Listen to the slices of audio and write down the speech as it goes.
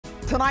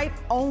Tonight,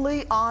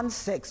 only on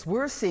 6,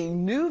 we're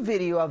seeing new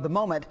video of the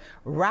moment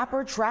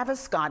rapper Travis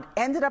Scott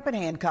ended up in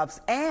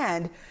handcuffs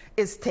and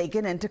is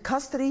taken into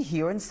custody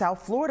here in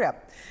South Florida.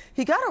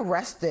 He got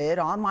arrested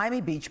on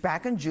Miami Beach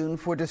back in June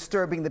for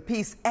disturbing the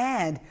peace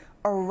and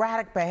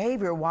erratic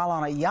behavior while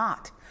on a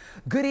yacht.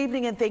 Good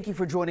evening and thank you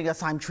for joining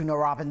us. I'm Trina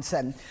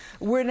Robinson.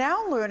 We're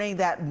now learning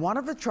that one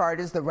of the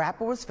charges the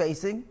rapper was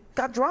facing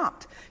got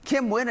dropped.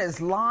 Wynne is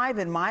live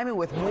in Miami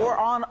with more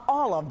on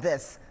all of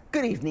this.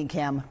 Good evening,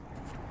 Kim.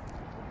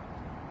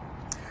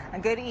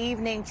 Good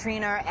evening,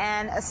 Trina.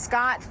 And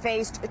Scott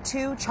faced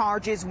 2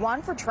 charges,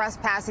 one for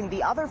trespassing,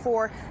 the other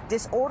for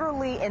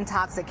disorderly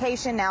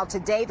intoxication. Now,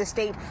 today, the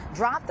state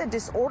dropped the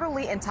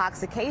disorderly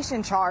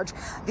intoxication charge.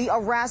 The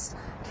arrest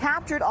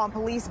captured on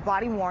police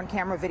body-worn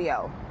camera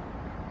video.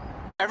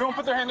 Everyone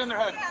put their hand on their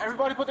head.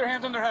 Everybody put their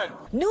hands on their head.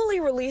 Newly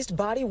released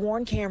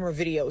body-worn camera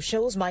video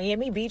shows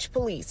Miami Beach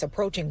police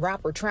approaching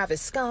rapper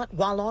Travis Scott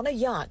while on a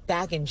yacht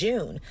back in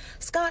June.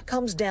 Scott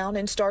comes down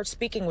and starts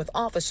speaking with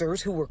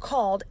officers who were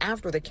called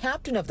after the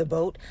captain of the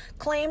boat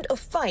claimed a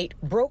fight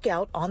broke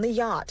out on the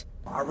yacht.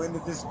 I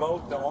rented this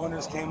boat. The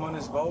owners came on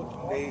this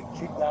boat. They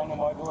kicked down on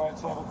my door at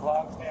 12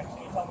 o'clock.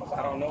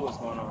 I don't know what's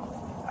going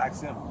on.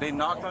 Ask them. They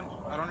knocked on.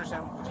 I don't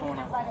understand what's going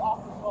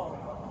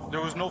on. There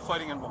was no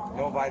fighting involved.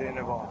 No fighting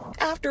involved.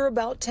 After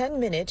about 10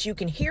 minutes, you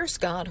can hear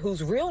Scott,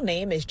 whose real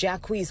name is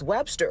Jacquees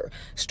Webster,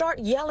 start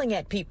yelling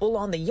at people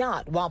on the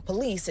yacht while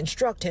police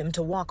instruct him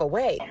to walk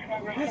away.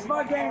 This is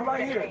my game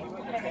right here.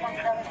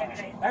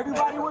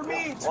 Everybody with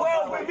me.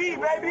 12 with me,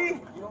 baby.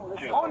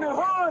 On the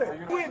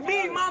hood. With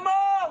me, mama.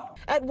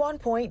 At one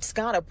point,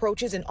 Scott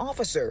approaches an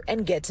officer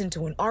and gets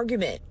into an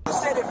argument. He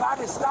said if I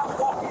just stop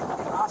walking,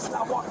 I'll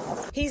stop walking.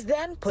 He's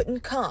then put in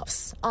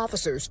cuffs,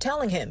 officers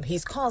telling him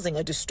he's causing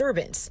a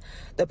disturbance.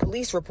 The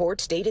police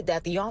report stated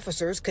that the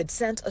officers could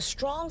sense a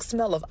strong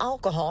smell of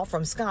alcohol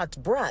from Scott's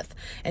breath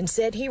and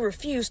said he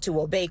refused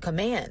to obey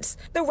commands.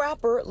 The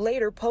rapper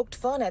later poked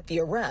fun at the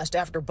arrest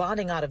after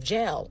bonding out of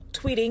jail,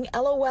 tweeting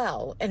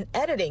LOL and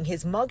editing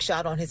his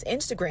mugshot on his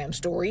Instagram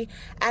story,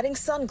 adding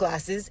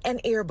sunglasses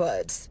and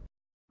earbuds.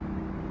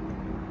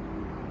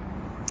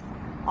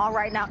 All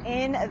right, now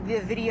in the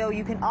video,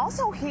 you can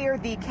also hear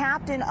the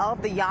captain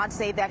of the yacht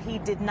say that he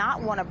did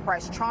not want to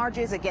press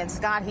charges against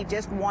Scott. He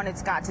just wanted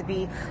Scott to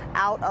be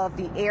out of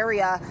the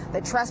area.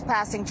 The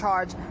trespassing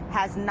charge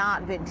has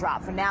not been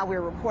dropped. For now, we're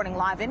reporting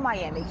live in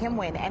Miami.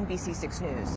 Wynne, NBC 6 News.